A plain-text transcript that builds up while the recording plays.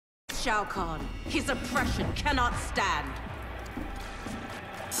Shao Kahn. His oppression cannot stand.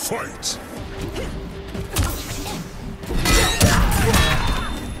 Fight!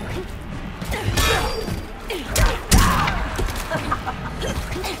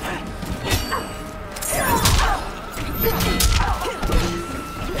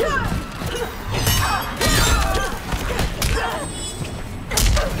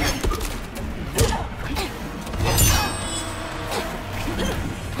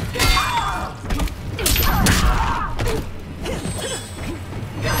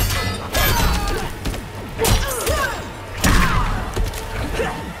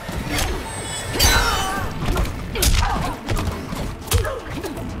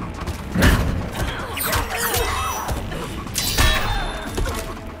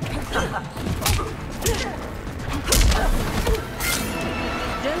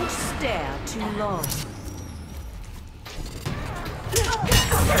 Don't stare too long.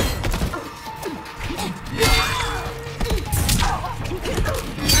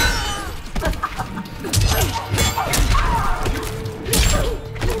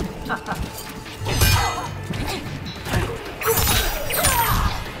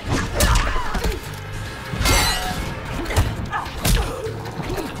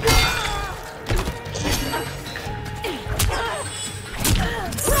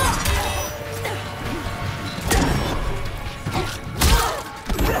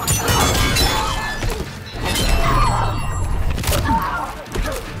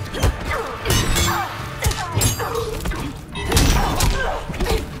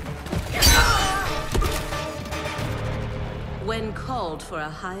 When called for a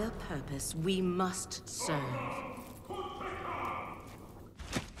higher purpose, we must serve.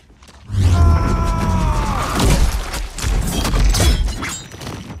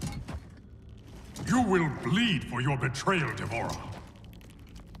 You will bleed for your betrayal, Devora.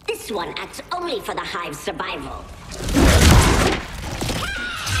 This one acts only for the Hive's survival.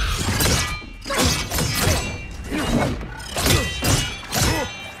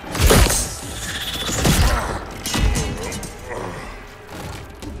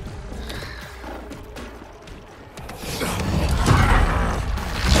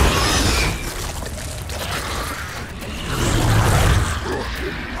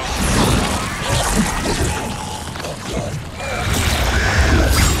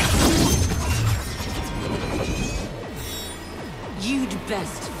 You'd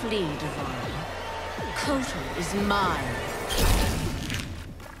best flee, Devora. Kotal is mine.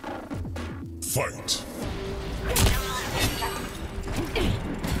 Fight!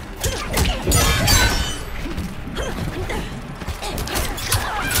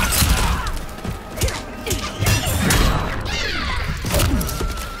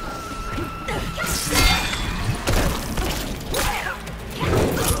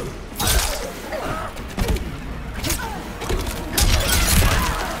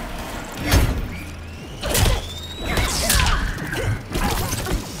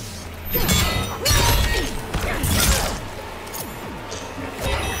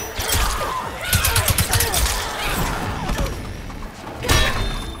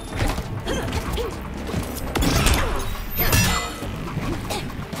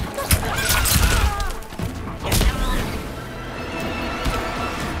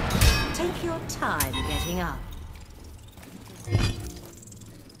 Take your time getting up.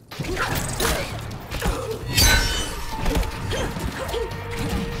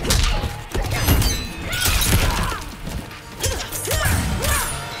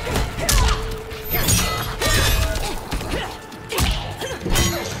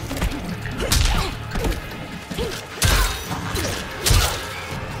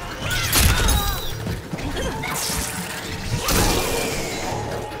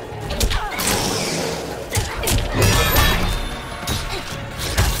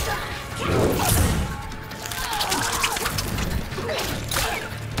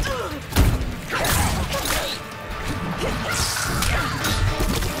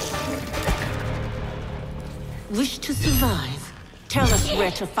 Wish to survive? Tell us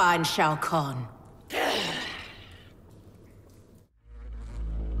where to find Shao Kahn.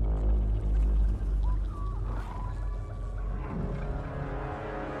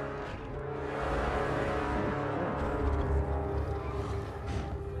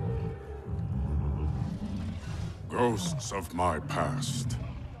 Ghosts of my past.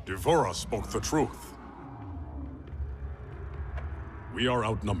 Devora spoke the truth. We are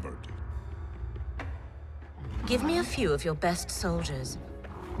outnumbered. Give me a few of your best soldiers.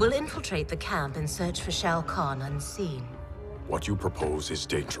 We'll infiltrate the camp and search for Shao Kahn unseen. What you propose is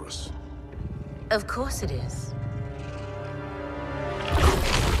dangerous. Of course it is.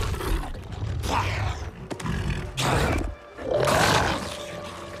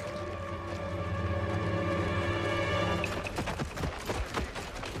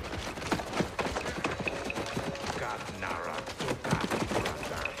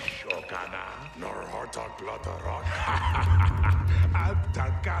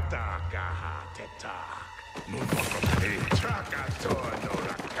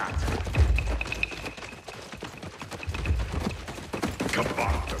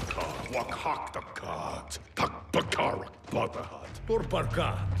 Por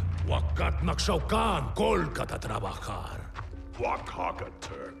parcat, wakat maksaukan kolkata trabajar. Wakaka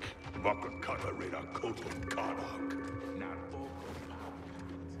Turk, Wakakata Rida Kotun Kanak.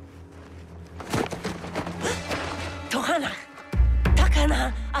 Tohana,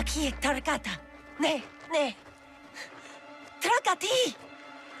 takana aki tarakata. Ne. Trakati.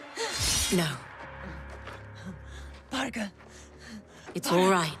 No. Parga. It's all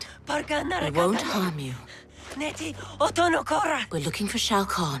right. Parga narakata. We won't harm you. Neti otonokora. We're looking for Shao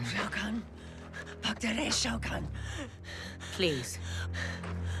Kahn. Shao Kahn. Bagdare Shao Kahn. Please.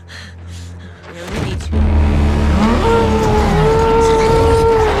 We only need to...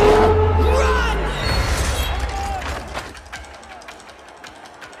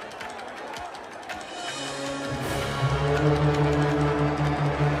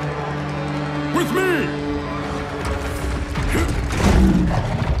 With me!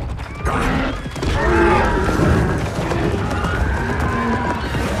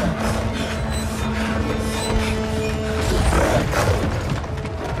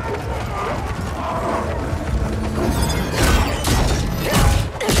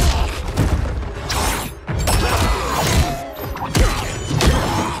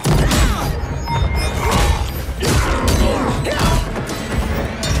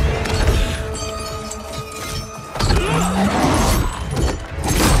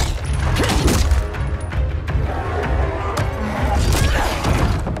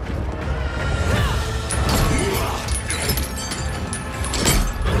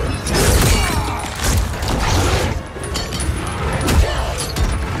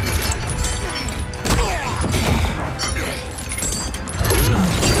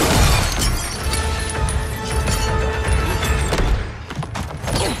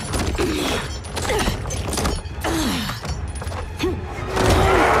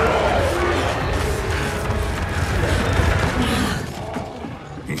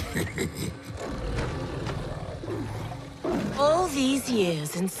 All these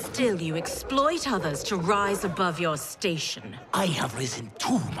years, and still you exploit others to rise above your station. I have risen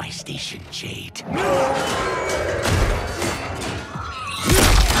to my station, Jade.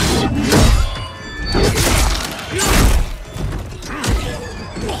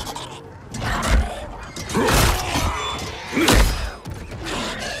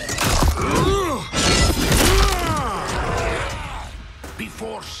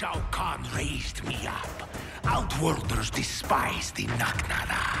 Before Shao Kahn raised me up, Outworlders despised the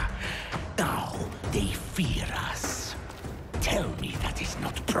Naknada. Now they fear us. Tell me that is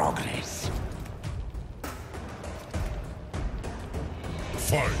not progress.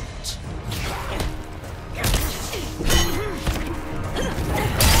 Fight!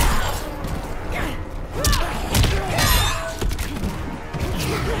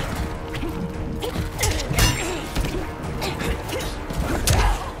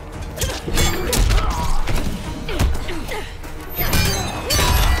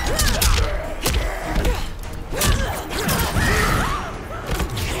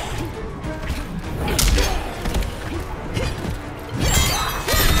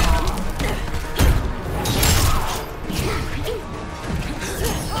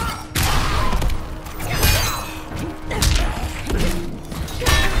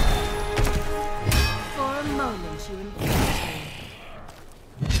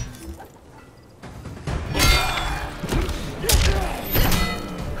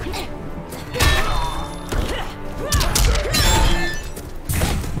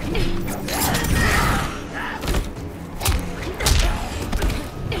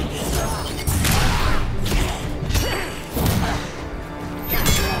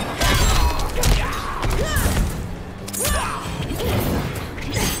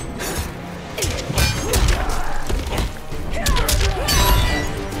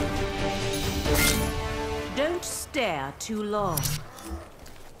 Stare too long.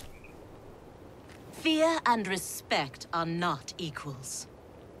 Fear and respect are not equals.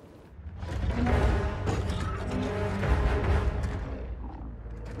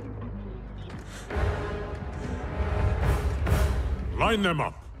 Line them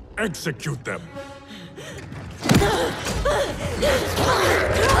up. Execute them.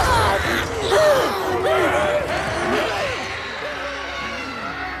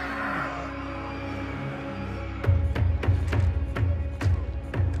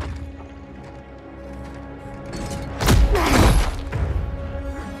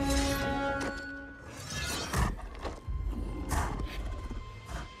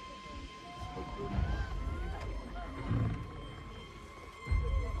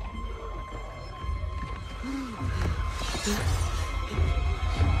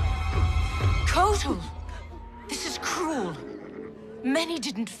 Kotal! This is cruel. Many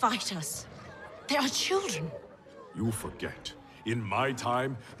didn't fight us. They are children. You forget. In my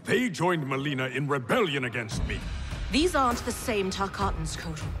time, they joined Melina in rebellion against me. These aren't the same Tarkatans,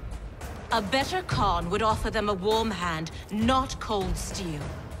 Kotal. A better Khan would offer them a warm hand, not cold steel.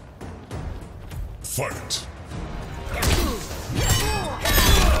 Fight!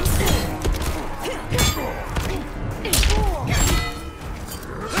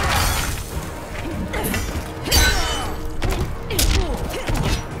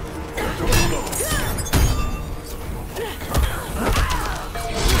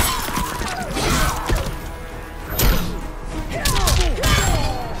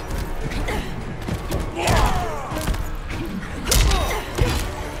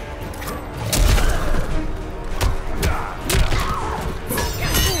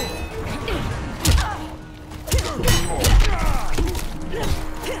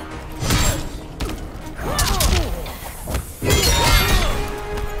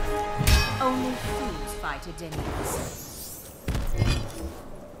 Only fools fight Adenians.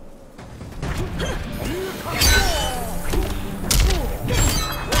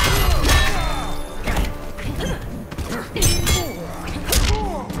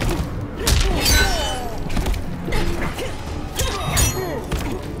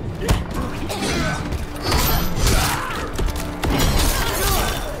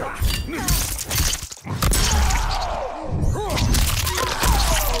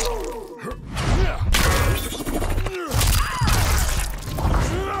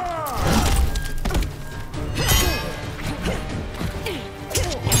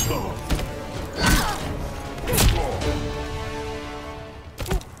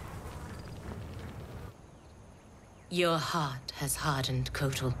 Your heart has hardened,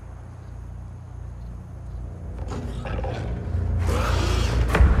 Kotal.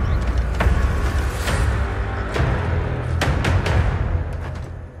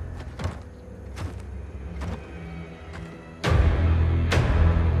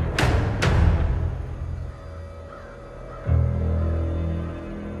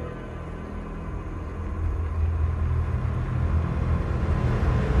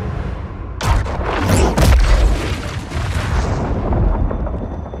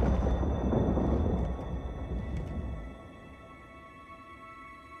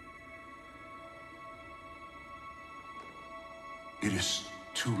 It is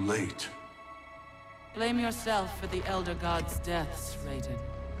too late. Blame yourself for the Elder God's deaths, Raiden.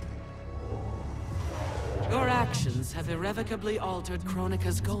 Your actions have irrevocably altered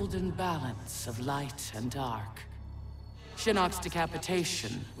Kronika's golden balance of light and dark. Shinnok's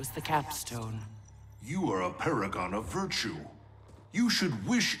decapitation was the capstone. You are a paragon of virtue. You should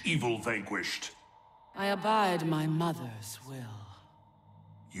wish evil vanquished. I abide my mother's will.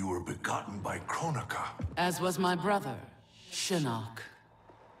 You were begotten by Kronika. As was my brother, Shinnok.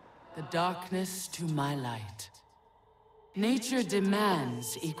 The darkness to my light. Nature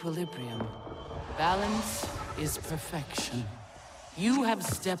demands equilibrium. Balance is perfection. You have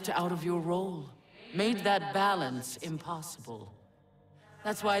stepped out of your role, made that balance impossible.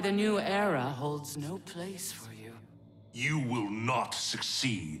 That's why the new era holds no place for you. You will not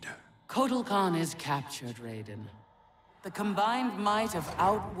succeed. Kotal Khan is captured, Raiden. The combined might of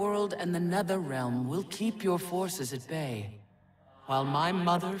Outworld and the Netherrealm will keep your forces at bay, while my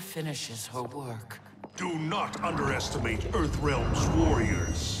mother finishes her work. Do not underestimate Earthrealm's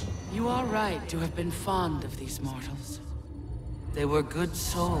warriors. You are right to have been fond of these mortals. They were good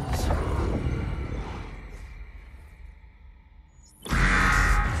souls.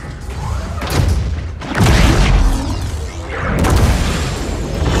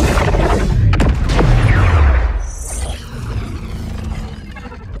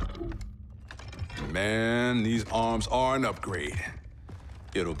 Man, these arms are an upgrade.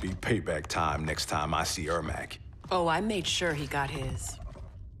 It'll be payback time next time I see Ermac. Oh, I made sure he got his.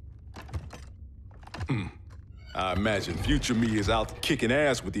 I imagine future me is out kicking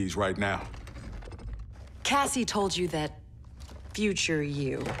ass with these right now. Cassie told you that future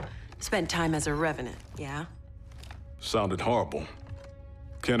you spent time as a revenant, yeah? Sounded horrible.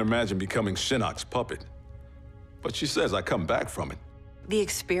 Can't imagine becoming Shinnok's puppet. But she says I come back from it. The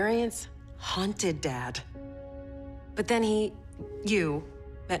experience haunted Dad. But then you,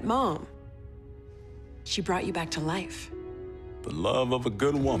 met Mom. She brought you back to life. The love of a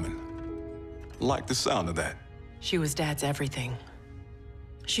good woman. Like the sound of that. She was Dad's everything.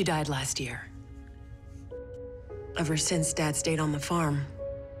 She died last year. Ever since Dad stayed on the farm,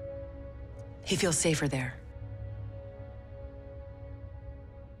 he feels safer there.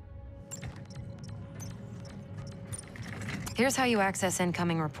 Here's how you access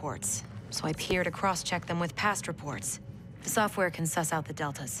incoming reports. so I peer to cross-check them with past reports. The software can suss out the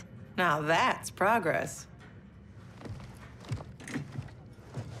deltas. Now that's progress.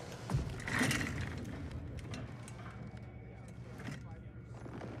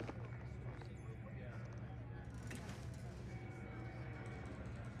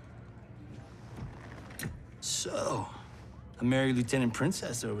 So, a married Lieutenant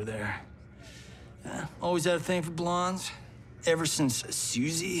Princess over there. Always had a thing for blondes. Ever since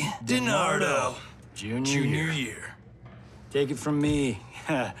Susie DiNardo Junior year. Take it from me,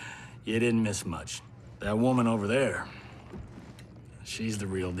 you didn't miss much. That woman over there, she's the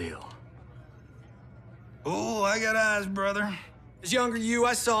real deal. Oh, I got eyes, brother. As younger you,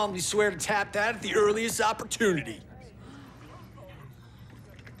 I solemnly swear to tap that at the earliest opportunity.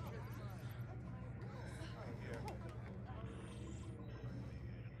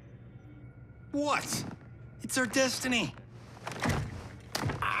 What? It's our destiny.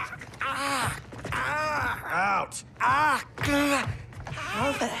 Out.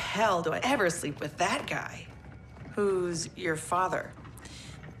 How the hell do I ever sleep with that guy? Who's your father?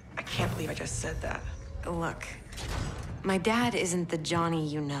 I can't believe I just said that. Look, my dad isn't the Johnny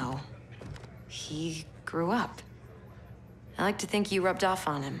you know. He grew up. I like to think you rubbed off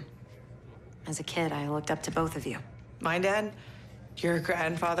on him. As a kid, I looked up to both of you. My dad, your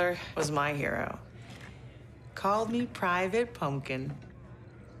grandfather, was my hero. Called me Private Pumpkin.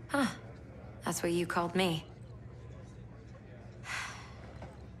 Huh. That's what you called me.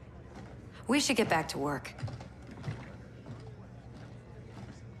 We should get back to work.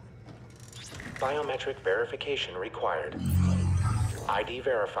 Biometric verification required. ID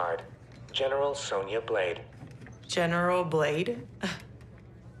verified. General Sonia Blade. General Blade?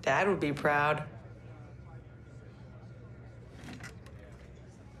 Dad would be proud.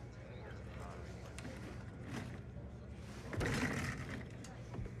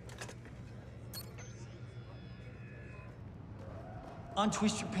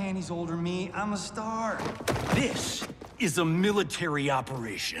 Untwist your panties, older me. I'm a star. This is a military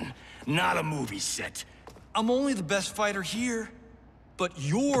operation, not a movie set. I'm only the best fighter here, but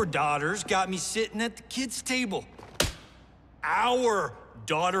your daughter's got me sitting at the kids' table. Our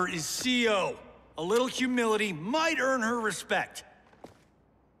daughter is CO. A little humility might earn her respect.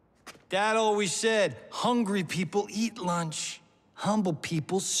 Dad always said, hungry people eat lunch, humble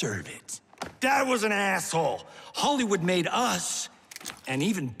people serve it. Dad was an asshole. Hollywood made us an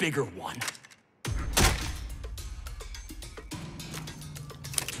even bigger one.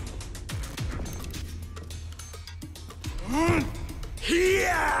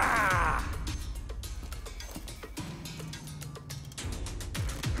 Yeah!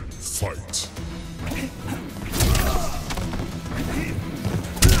 Fight.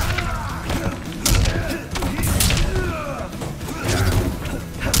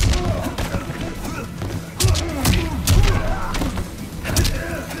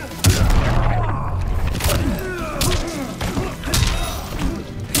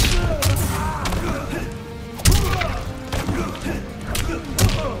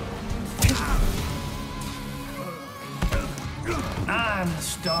 I'm the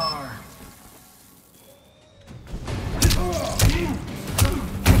star.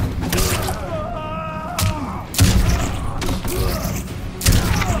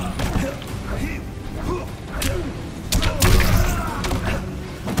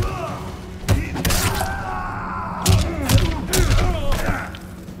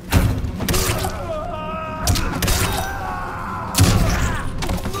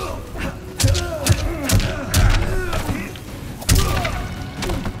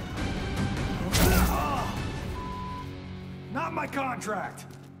 Not my contract.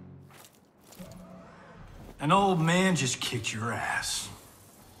 An old man just kicked your ass.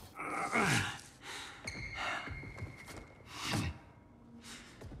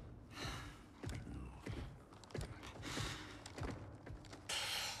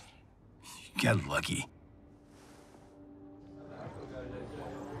 You got lucky.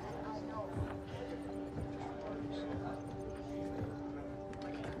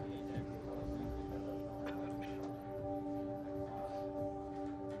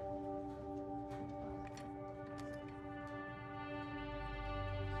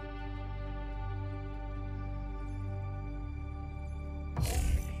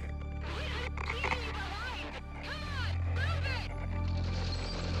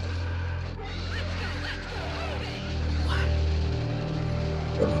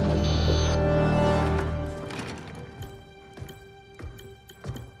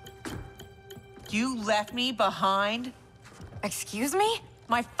 You left me behind? Excuse me?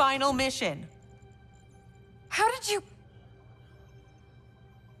 My final mission. How did you...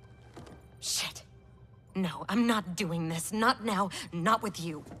 No, I'm not doing this. Not now. Not with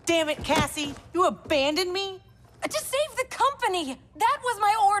you. Damn it, Cassie! You abandoned me? To save the company! That was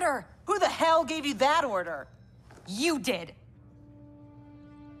my order! Who the hell gave you that order? You did.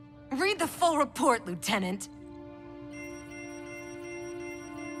 Read the full report, Lieutenant.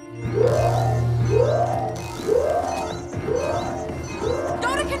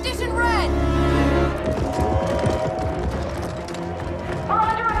 Go to condition red! We're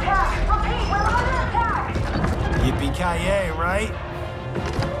under attack! Repeat, we're under attack! Yippee-ki-yay, right?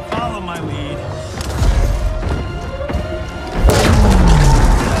 Follow my lead.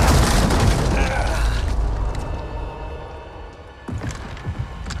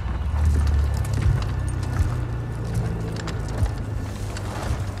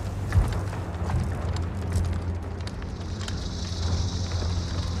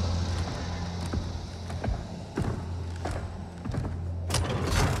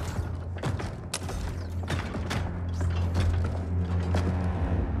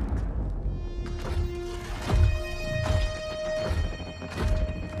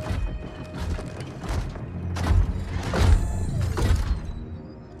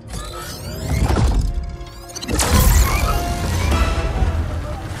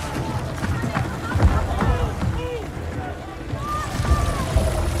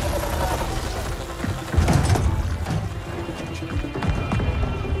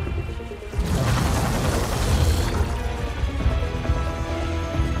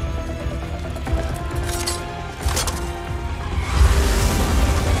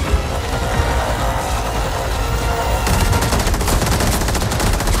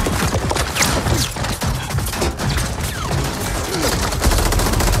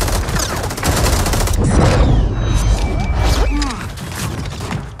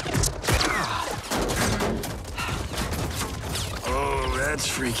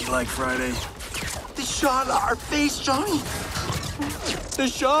 Freaky like Friday. They shot our face, Johnny! They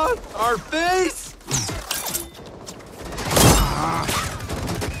shot our face!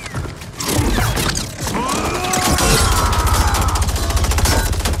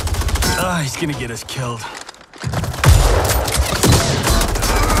 He's gonna get us killed.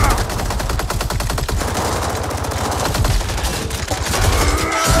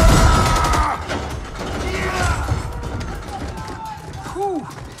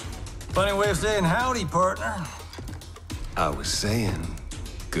 Funny way of saying howdy, partner. I was saying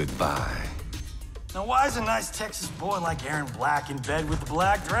goodbye. Now, why is a nice Texas boy like Aaron Black in bed with the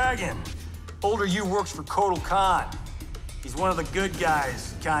Black Dragon? Older you works for Kotal Khan. He's one of the good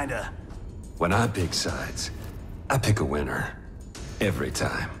guys, kinda. When I pick sides, I pick a winner. Every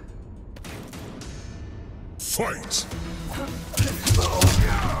time. Fight!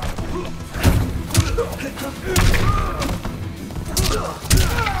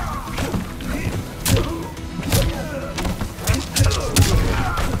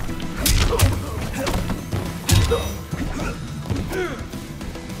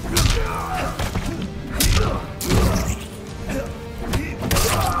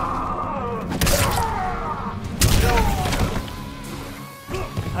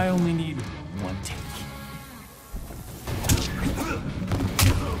 I only need one take.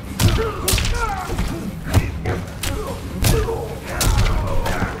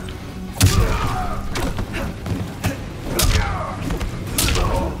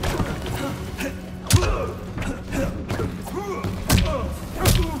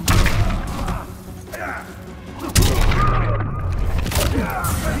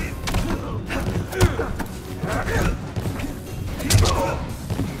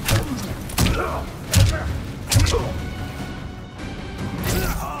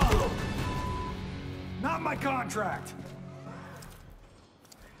 Not my contract!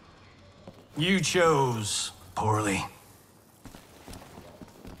 You chose poorly.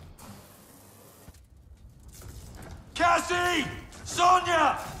 Cassie!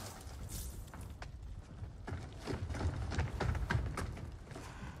 Sonia!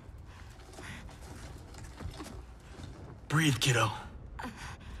 Breathe, kiddo.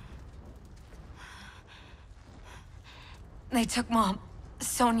 They took Mom.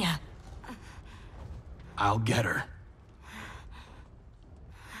 Sonia. I'll get her.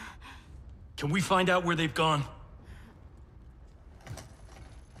 Can we find out where they've gone?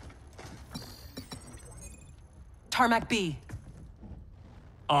 Tarmac B.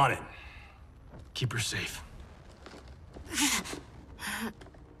 On it. Keep her safe.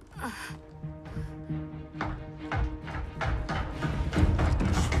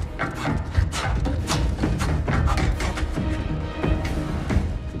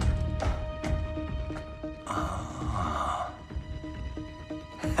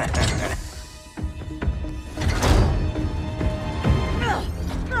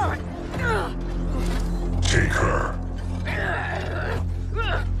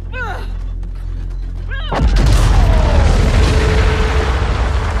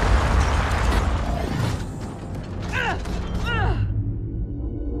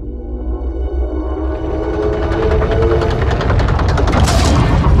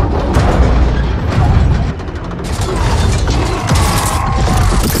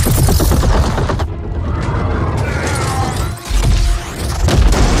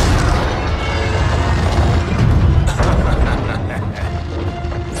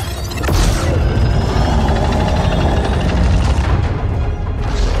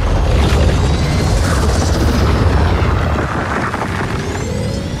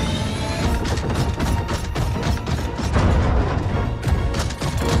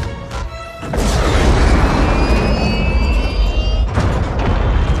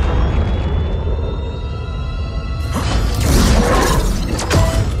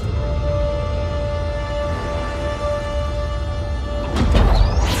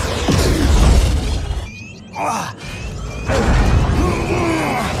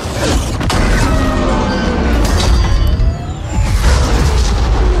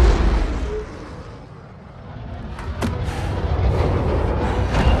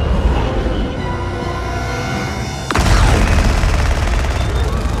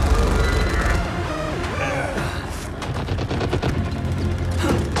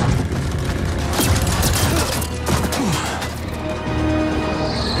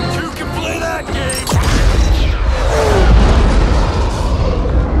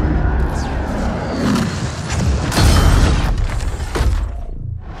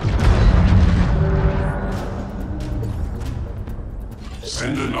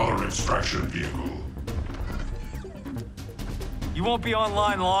 won't be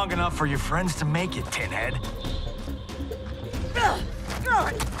online long enough for your friends to make it, Tinhead.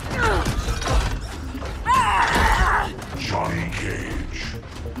 Johnny Cage.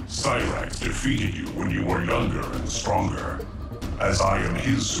 Cyrax defeated you when you were younger and stronger. As I am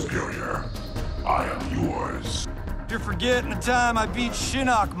his superior, I am yours. You're forgetting the time I beat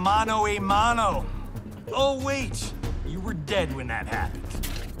Shinnok mano a mano. Oh, wait. You were dead when that happened.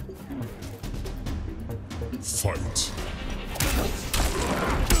 Fight.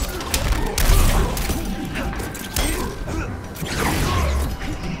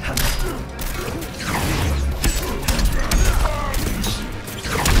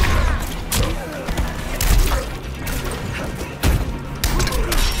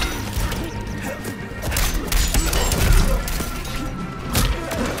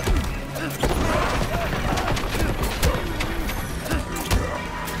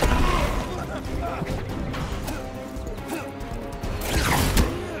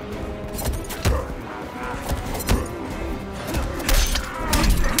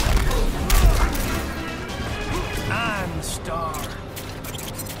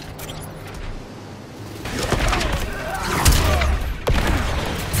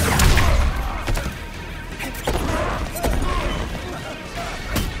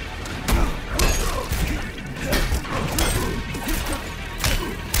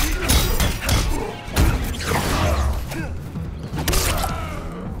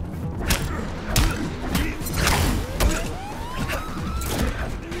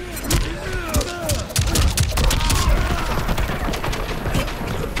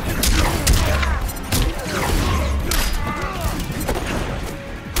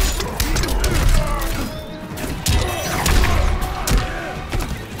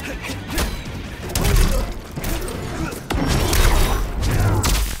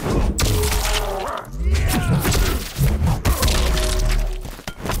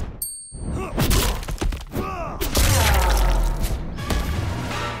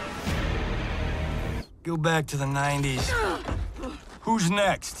 Go back to the 90s. Who's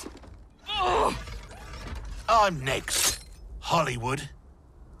next? I'm next. Hollywood.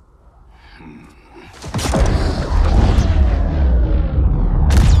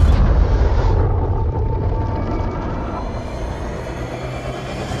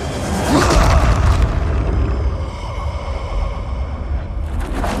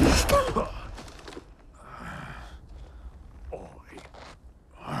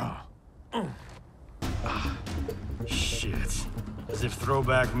 Shit. As if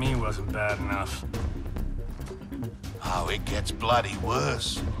throwback me wasn't bad enough. Oh, it gets bloody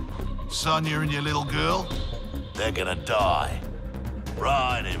worse. Sonya and your little girl, they're gonna die.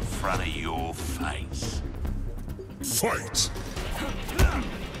 Right in front of your face. Fight!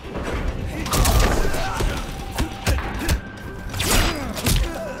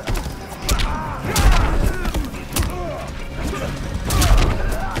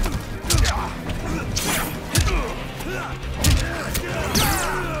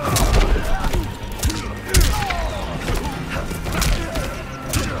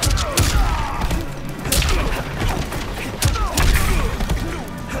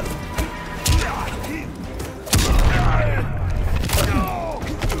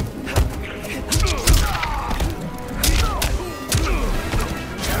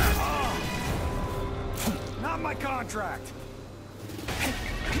 Not my contract.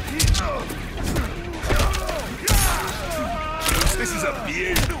 This is a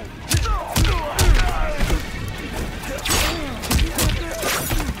view.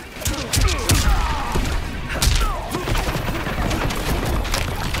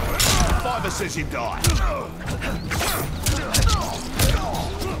 Fiver says you die.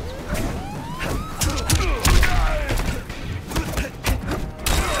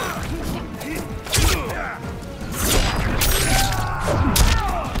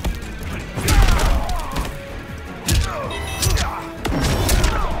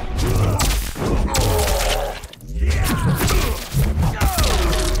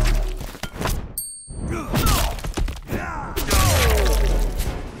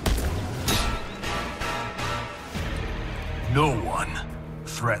 No one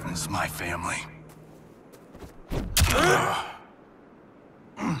threatens my family.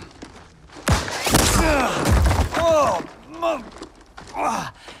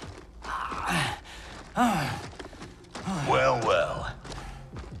 Well, well.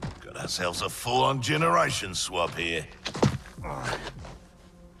 Got ourselves a full-on generation swap here.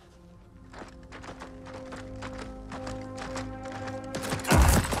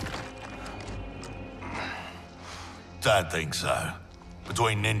 Don't think so.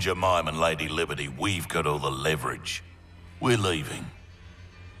 Between Ninja Mime and Lady Liberty, we've got all the leverage. We're leaving.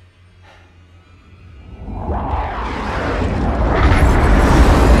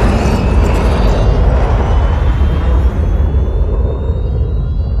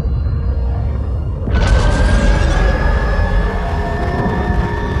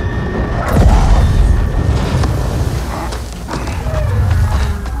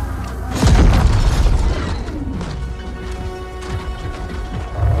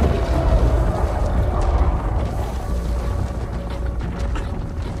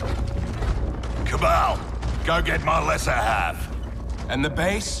 Go get my lesser half. And the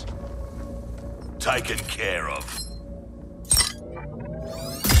base? Taken care of.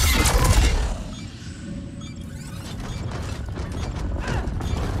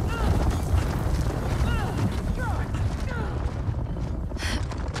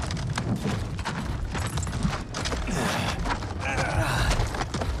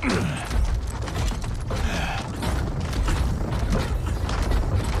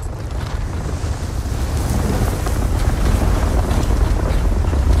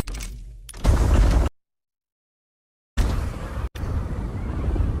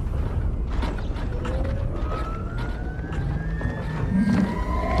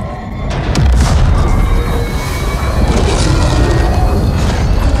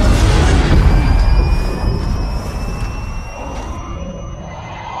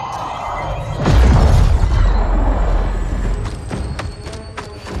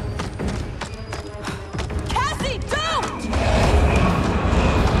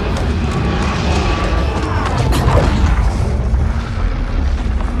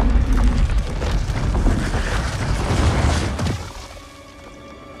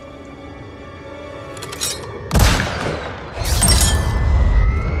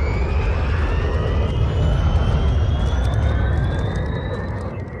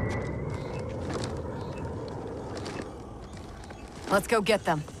 Let's go get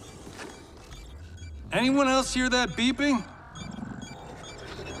them. Anyone else hear that beeping?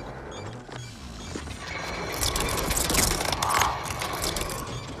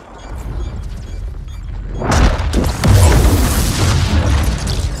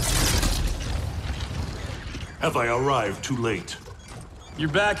 Have I arrived too late? You're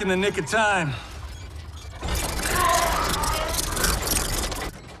back in the nick of time.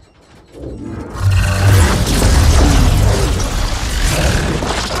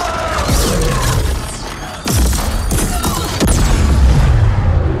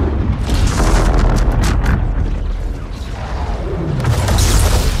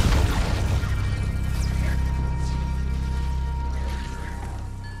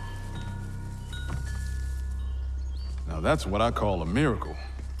 That's what I call a miracle.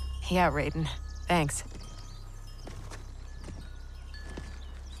 Yeah, Raiden. Thanks.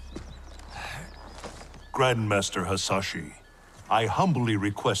 Grandmaster Hasashi, I humbly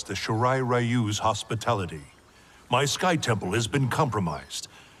request the Shirai Ryu's hospitality. My Sky Temple has been compromised.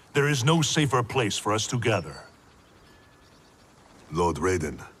 There is no safer place for us to gather. Lord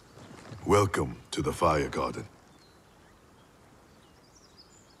Raiden, welcome to the Fire Garden.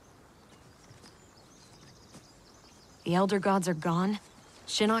 The Elder Gods are gone?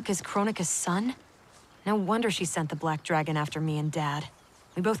 Shinnok is Kronika's son? No wonder she sent the Black Dragon after me and Dad.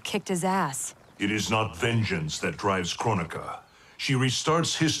 We both kicked his ass. It is not vengeance that drives Kronika. She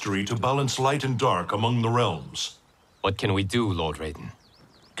restarts history to balance light and dark among the realms. What can we do, Lord Raiden?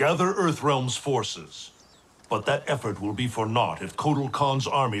 Gather Earthrealm's forces. But that effort will be for naught if Kotal Khan's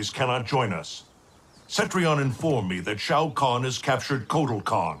armies cannot join us. Cetrion informed me that Shao Kahn has captured Kotal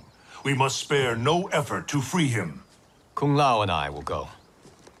Khan. We must spare no effort to free him. Kung Lao and I will go.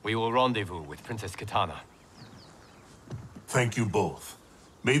 We will rendezvous with Princess Kitana. Thank you both.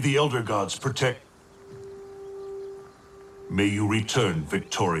 May the Elder Gods protect... May you return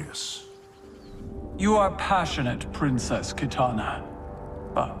victorious. You are passionate, Princess Kitana.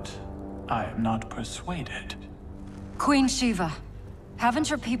 But I am not persuaded. Queen Shiva, haven't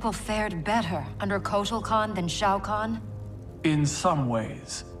your people fared better under Kotal Khan than Shao Kahn? In some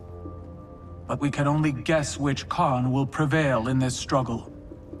ways. But we can only guess which Khan will prevail in this struggle.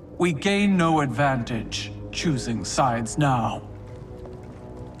 We gain no advantage choosing sides now.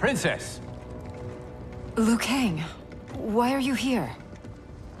 Princess! Liu Kang, why are you here?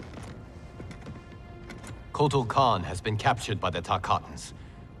 Kotal Khan has been captured by the Tarkatans.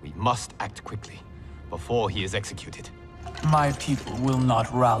 We must act quickly, before he is executed. My people will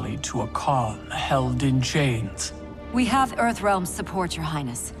not rally to a Khan held in chains. We have Earthrealm's support, Your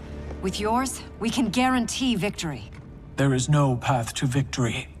Highness. With yours, we can guarantee victory. There is no path to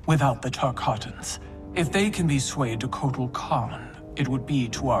victory without the Tarkatans. If they can be swayed to Kotal Khan, it would be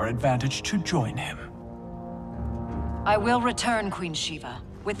to our advantage to join him. I will return, Queen Shiva,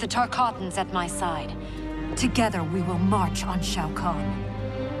 with the Tarkatans at my side. Together we will march on Shao Kahn.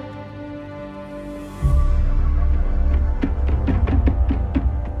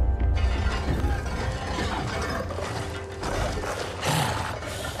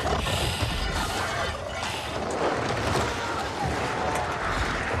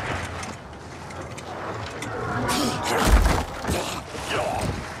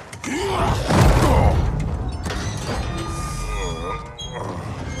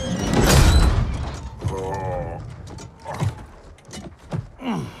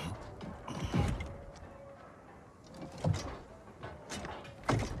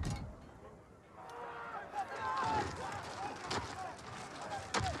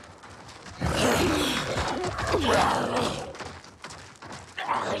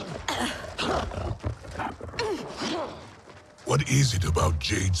 What is it about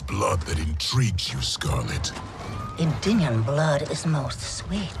Jade's blood that intrigues you, Scarlet? Indian blood is most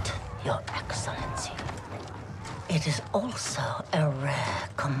sweet, Your Excellency. It is also a rare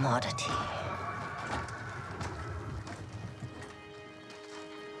commodity.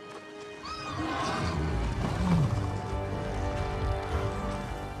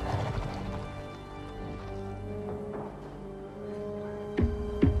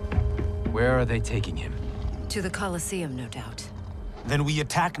 Where are they taking him? To the Colosseum, no doubt. Then we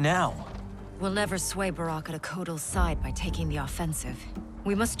attack now. We'll never sway Baraka to Kotal's side by taking the offensive.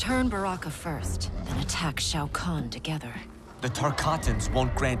 We must turn Baraka first, then attack Shao Kahn together. The Tarkatans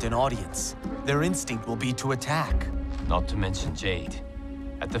won't grant an audience. Their instinct will be to attack. Not to mention Jade.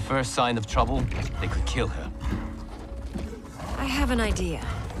 At the first sign of trouble, they could kill her. I have an idea.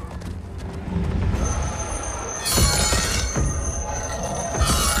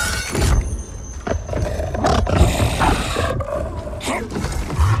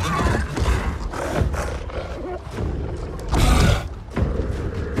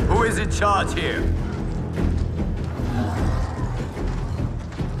 Who is in charge here?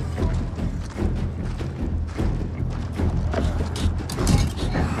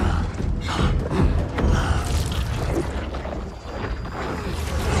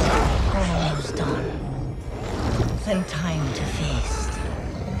 Almost done. Then time to feast.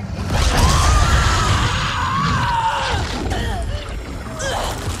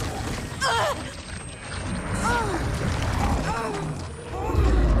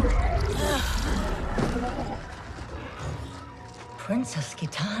 Princess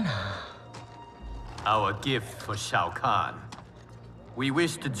Kitana. Our gift for Shao Kahn. We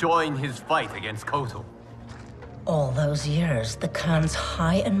wish to join his fight against Kotal. All those years, the Khan's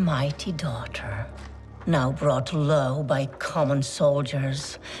high and mighty daughter, now brought low by common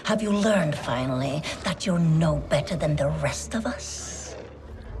soldiers. Have you learned, finally, that you're no better than the rest of us?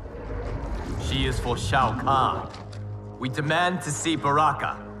 She is for Shao Kahn. We demand to see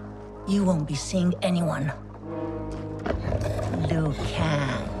Baraka. You won't be seeing anyone. Liu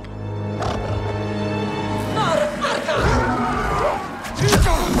Kang.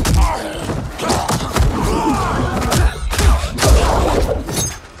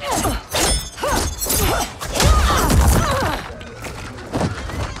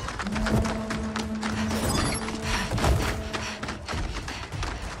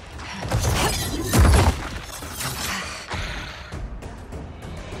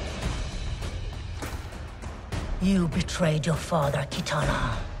 You betrayed your father,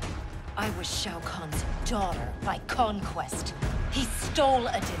 Kitana. I was Shao Kahn's daughter by conquest. He stole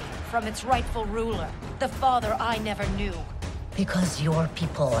Adynium from its rightful ruler, the father I never knew. Because your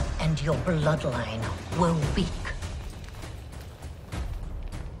people and your bloodline were weak.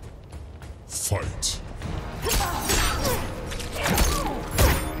 Fight.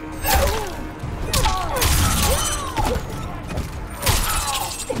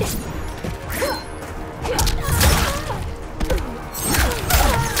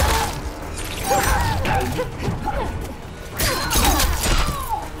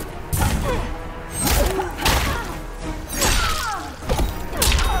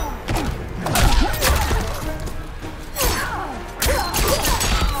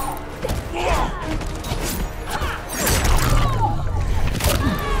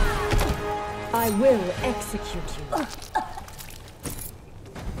 I will execute you.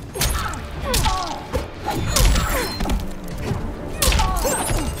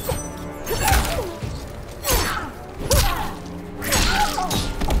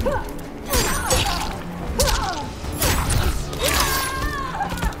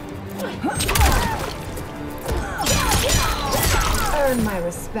 Earn my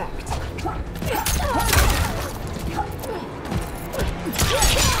respect.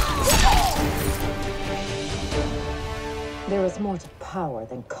 There's more to power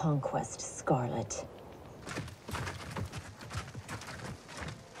than conquest, Scarlet.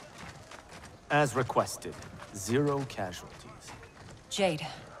 As requested, 0 casualties. Jade,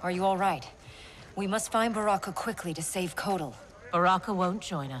 are you all right? We must find Baraka quickly to save Kotal. Baraka won't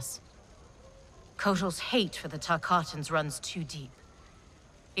join us. Kotal's hate for the Tarkatans runs too deep.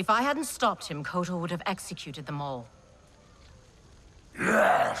 If I hadn't stopped him, Kotal would have executed them all.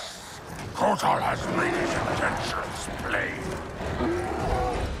 Yes! Kotal has made his intentions plain.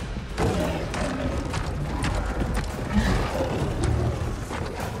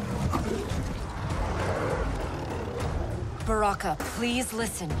 Baraka, please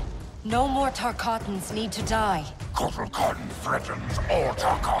listen. No more Tarkatans need to die. Kotal Khan threatens all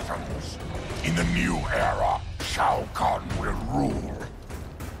Tarkatans. In the new era, Shao Kahn will rule.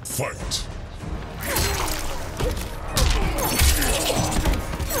 Fight.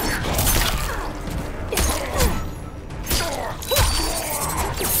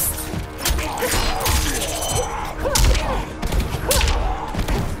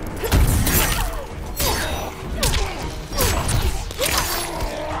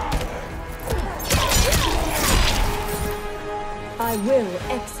 I will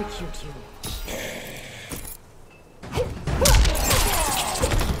execute you.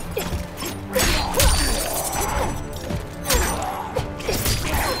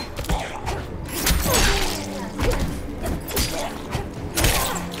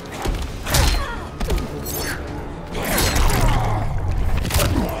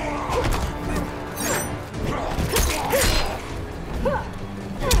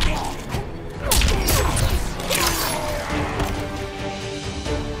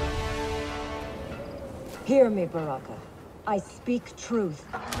 Hear me, Baraka. I speak truth.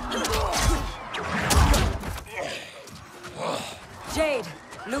 Jade,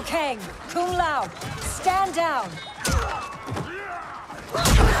 Liu Kang, Kung Lao, stand down!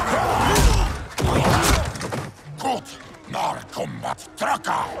 Gut, nar combat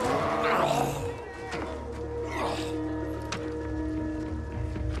traka!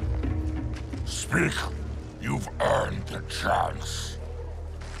 Speak. You've earned the chance.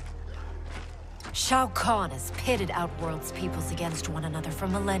 Shao Kahn has pitted Outworld's peoples against one another for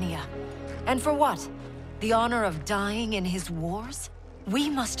millennia. And for what? The honor of dying in his wars? We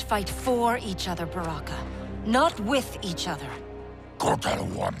must fight for each other, Baraka, not with each other. Kotal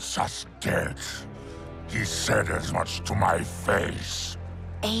wants us dead. He said as much to my face.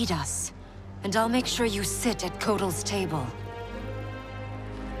 Aid us, and I'll make sure you sit at Kotal's table.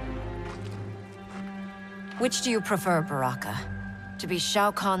 Which do you prefer, Baraka? To be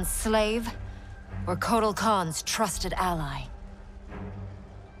Shao Kahn's slave, or Kotal Khan's trusted ally?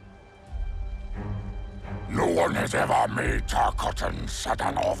 No one has ever made Tarkatan such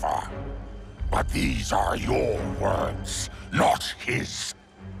an offer. But these are your words, not his.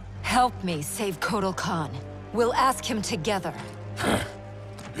 Help me save Kotal Khan. We'll ask him together.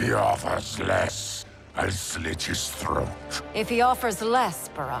 He offers less. I'll slit his throat. If he offers less,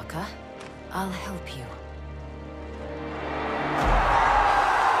 Baraka, I'll help you.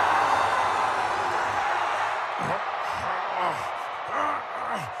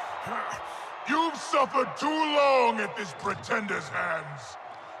 You've suffered too long at this pretender's hands.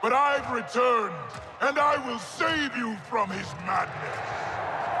 But I've returned, and I will save you from his madness.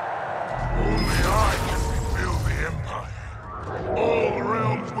 Only I can rebuild the Empire. All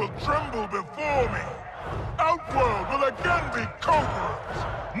realms will tremble before me. Outworld will again be conquerors,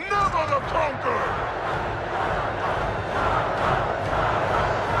 never the conquered!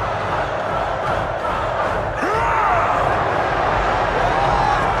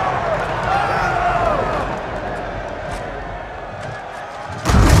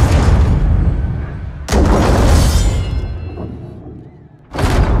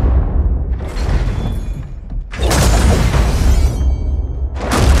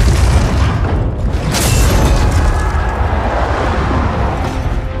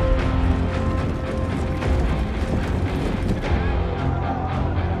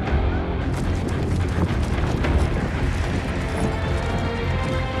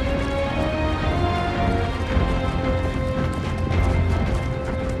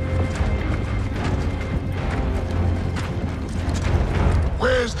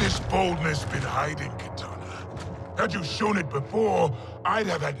 Where's this boldness been hiding, Kitana? Had you shown it before, I'd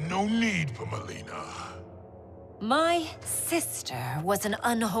have had no need for Melina. My sister was an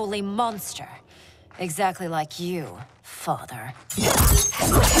unholy monster. Exactly like you, father.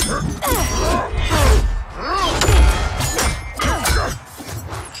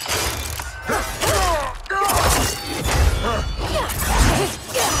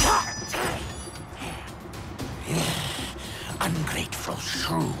 An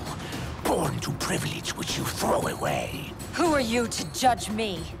true, born to privilege which you throw away. Who are you to judge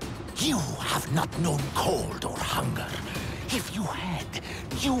me? You have not known cold or hunger. If you had,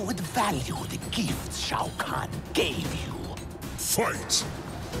 you would value the gifts Shao Kahn gave you. Fight!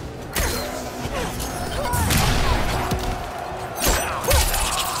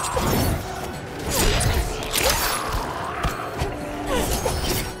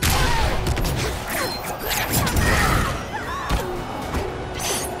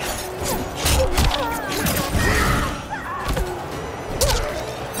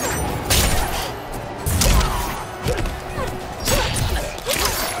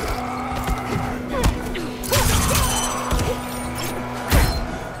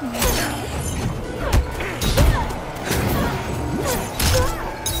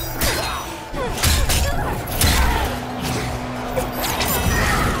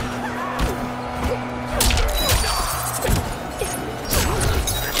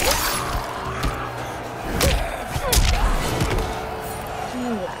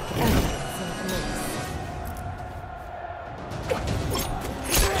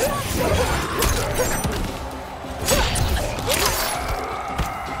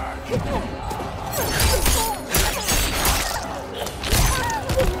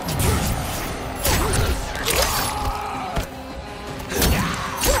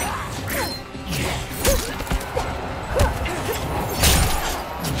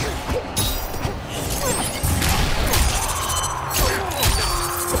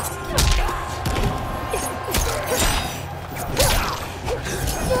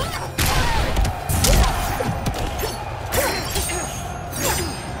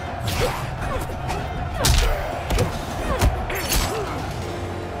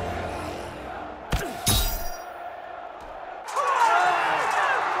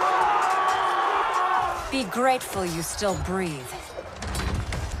 Be grateful you still breathe.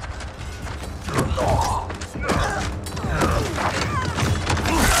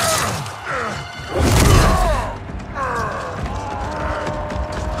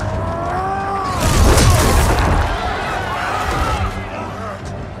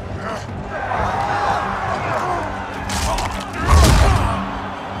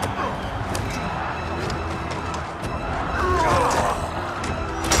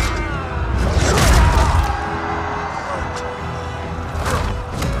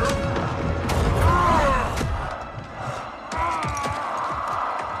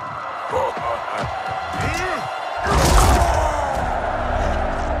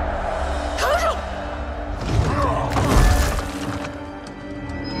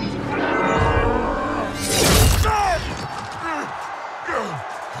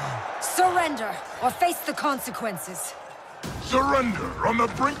 Surrender, or face the consequences. Surrender on the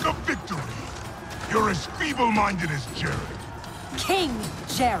brink of victory. You're as feeble-minded as Jared. King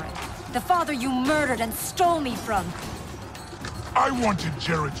Jared, the father you murdered and stole me from. I wanted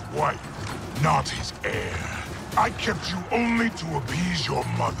Jared's wife, not his heir. I kept you only to appease your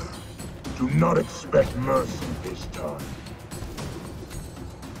mother. Do not expect mercy this time.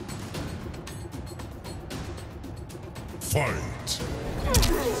 Fight!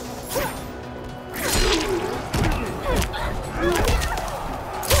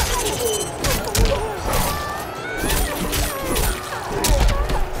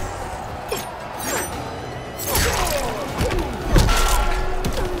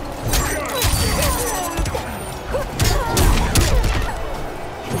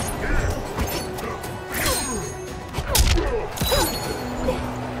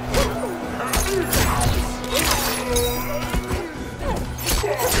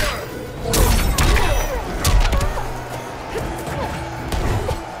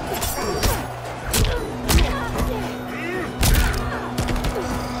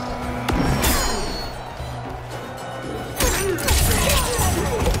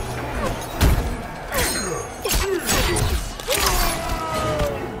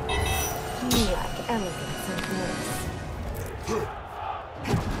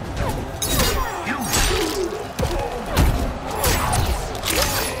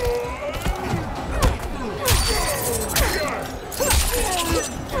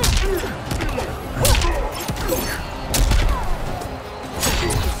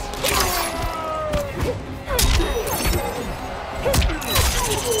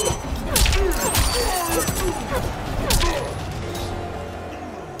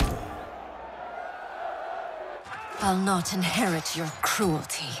 I'll not inherit your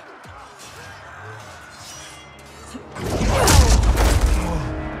cruelty.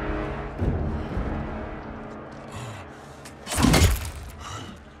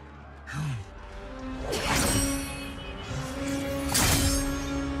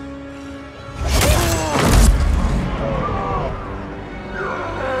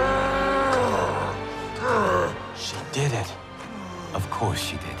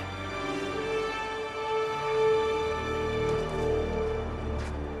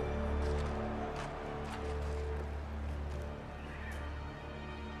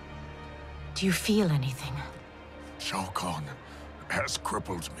 Do you feel anything? Shao Kahn has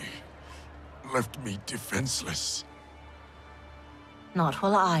crippled me, left me defenseless. Not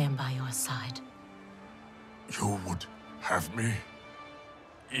while I am by your side. You would have me,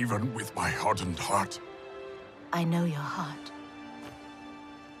 even with my hardened heart. I know your heart.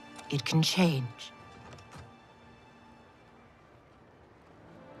 It can change.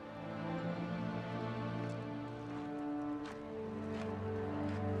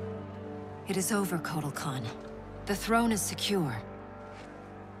 It is over, Kotal Khan. The throne is secure.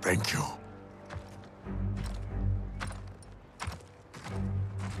 Thank you.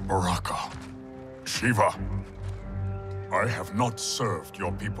 Baraka, Shiva, I have not served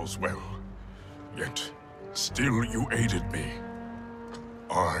your peoples well, yet still you aided me.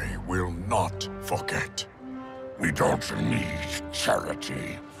 I will not forget. We don't need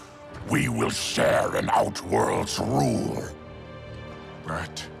charity. We will share in Outworld's rule.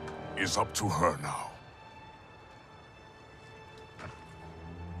 That is up to her now.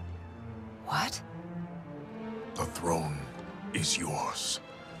 What? The throne is yours.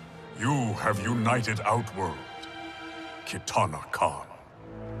 You have united Outworld, Kitana Khan.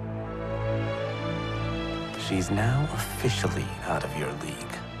 She's now officially out of your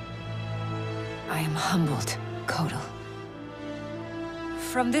league. I am humbled, Kotal.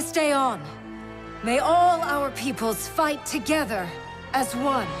 From this day on, may all our peoples fight together as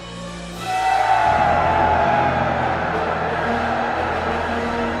one.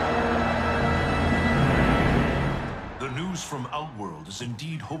 The news from Outworld is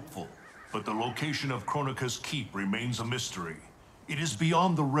indeed hopeful, but the location of Kronika's keep remains a mystery. It is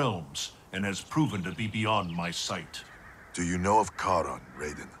beyond the realms, and has proven to be beyond my sight. Do you know of Charon,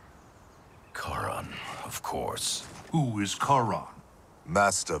 Raiden? Charon, of course. Who is Charon?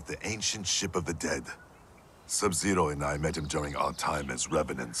 Master of the ancient ship of the dead. Sub-Zero and I met him during our time as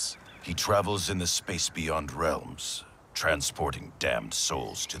Revenants. He travels in the space beyond realms, transporting damned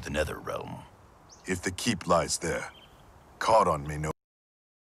souls to the Nether Realm. If the keep lies there, Charon may know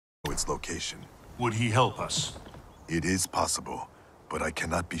its location. Would he help us? It is possible, but I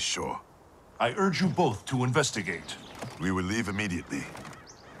cannot be sure. I urge you both to investigate. We will leave immediately.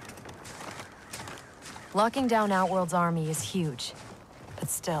 Locking down Outworld's army is huge. But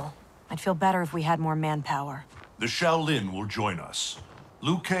still, I'd feel better if we had more manpower. The Shaolin will join us.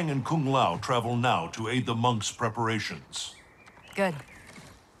 Liu Kang and Kung Lao travel now to aid the monks' preparations. Good.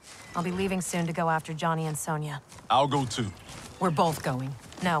 I'll be leaving soon to go after Johnny and Sonya. I'll go too. We're both going.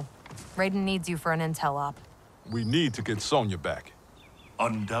 No. Raiden needs you for an intel op. We need to get Sonya back.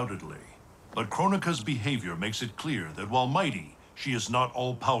 Undoubtedly. But Kronika's behavior makes it clear that while mighty, she is not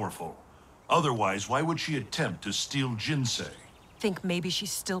all-powerful. Otherwise, why would she attempt to steal Jinsei? Think maybe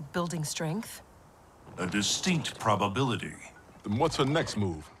she's still building strength? A distinct probability. Then what's her next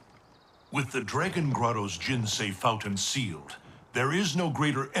move? With the Dragon Grotto's Jinsei fountain sealed, there is no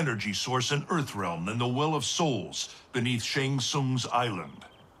greater energy source in Earthrealm than the Well of Souls beneath Shang Tsung's island.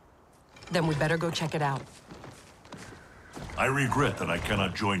 Then we better go check it out. I regret that I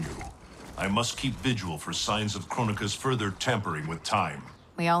cannot join you. I must keep vigil for signs of Kronika's further tampering with time.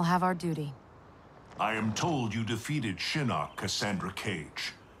 We all have our duty. I am told you defeated Shinnok, Cassandra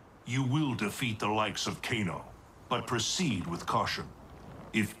Cage. You will defeat the likes of Kano, but proceed with caution.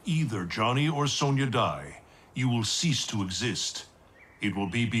 If either Johnny or Sonya die, you will cease to exist. It will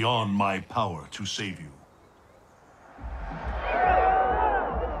be beyond my power to save you.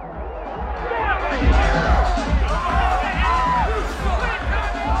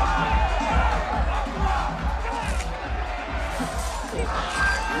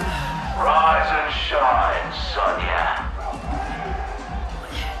 Rise and shine, Sonya.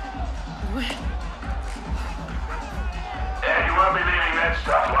 And you won't be leaving that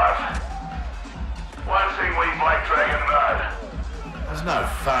stuff, love. One thing we Black Dragon know. There's no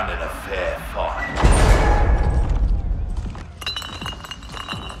fun in a fair fight.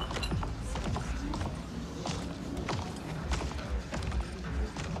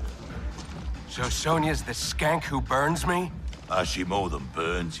 So Sonya's the skank who burns me? She more than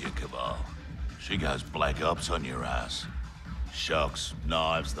burns you, Cabal. She goes black ops on your ass. Shocks,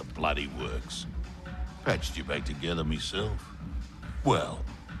 knives, the bloody works. Patched you back together myself. Well,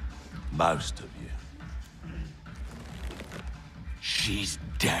 most of you. She's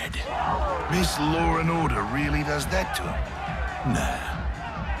dead. Miss Law and Order really does that to him? Nah.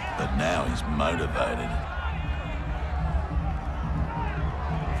 But now he's motivated.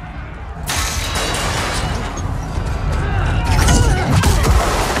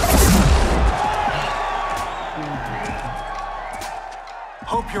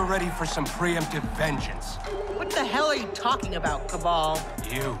 Hope you're ready for some preemptive vengeance. What the hell are you talking about, Cabal?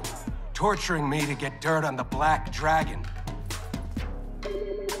 You. torturing me to get dirt on the Black Dragon.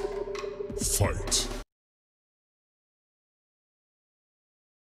 Fight.